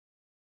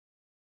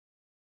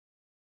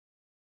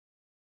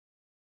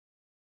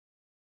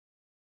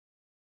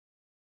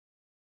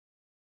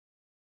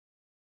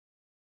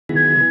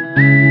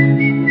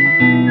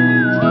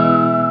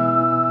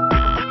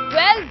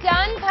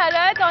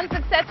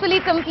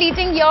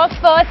completing your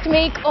first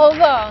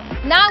makeover.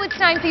 Now it's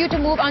time for you to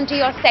move on to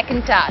your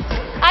second task.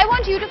 I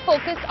want you to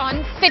focus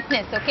on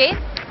fitness, okay?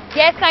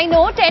 Yes, I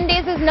know 10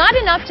 days is not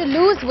enough to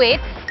lose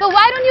weight, but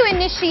why don't you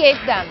initiate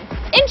them?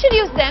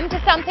 Introduce them to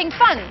something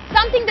fun,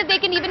 something that they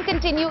can even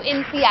continue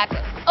in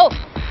Seattle. Oh,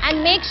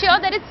 and make sure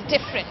that it's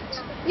different,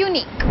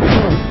 unique.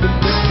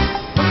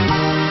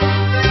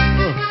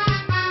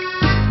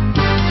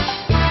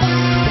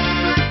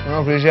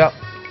 Prisha,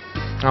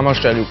 I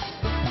must tell you,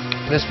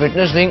 this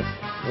fitness thing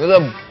is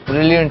a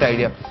brilliant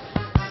idea.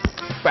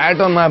 Pat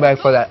on my back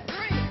for that.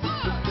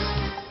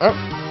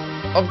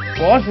 Of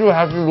course you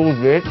have to lose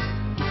weight.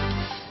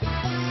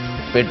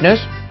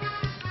 Fitness,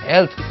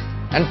 health,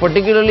 and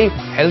particularly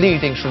healthy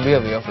eating should be a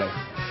way of life.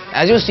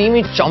 As you see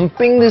me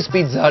chomping this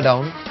pizza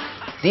down,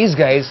 these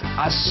guys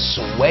are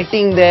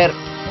sweating their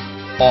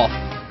off,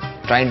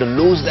 trying to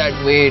lose that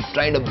weight,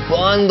 trying to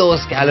burn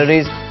those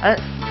calories,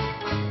 and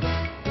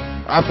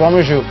I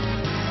promise you,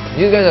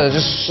 these guys are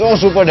just so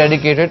super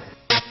dedicated.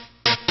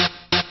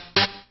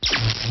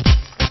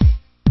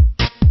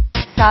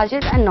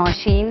 Sajid and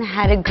Nausheen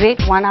had a great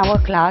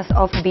 1-hour class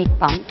of beat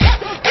pump.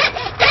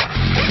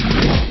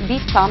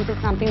 Beat pump is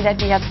something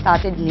that we have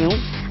started new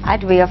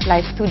at Way of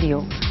Life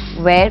Studio,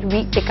 where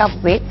we pick up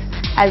weights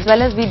as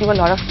well as we do a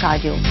lot of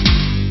cardio.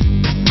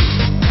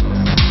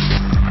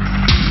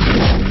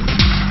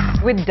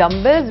 With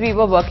dumbbells, we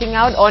were working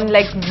out on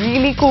like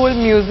really cool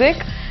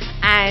music.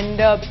 And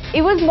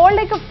it was more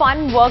like a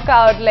fun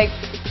workout, like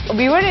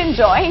we were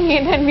enjoying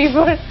it and we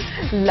were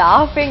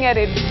laughing at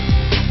it.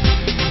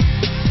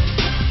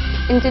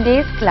 In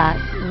today's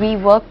class, we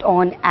worked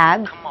on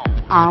abs,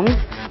 arms,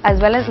 as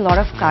well as a lot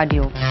of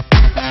cardio.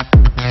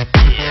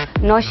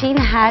 Nausheen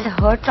had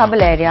her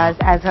trouble areas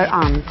as her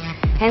arms.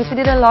 Hence we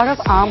did a lot of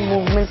arm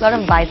movements, a lot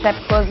of bicep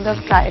curls, a lot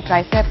of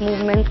tricep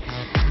movements.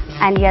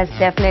 And yes,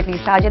 definitely,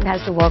 Sajid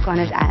has to work on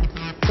his abs.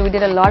 So we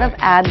did a lot of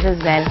abs as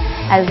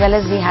well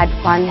as we had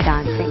fun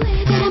dancing.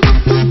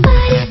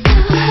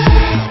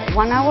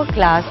 1-hour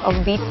class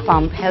of beat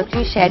pump helps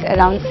you shed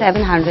around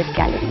 700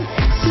 calories.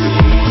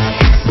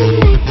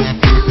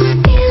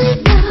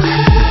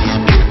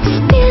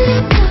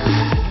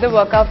 The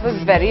workout was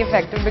very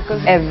effective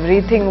because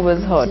everything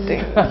was hurting.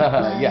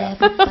 Yeah,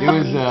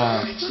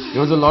 it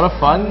was a lot of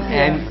fun,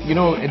 and you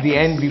know, at the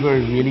end we were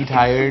really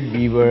tired,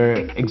 we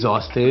were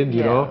exhausted,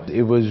 you know.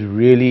 It was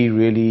really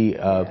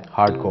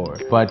hardcore,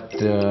 but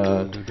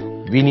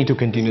we need to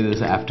continue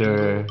this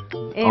after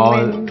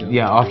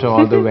after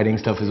all the wedding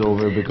stuff is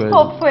over, because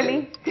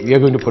hopefully we are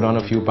going to put on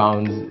a few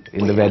pounds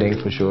in the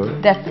wedding for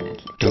sure. Definitely.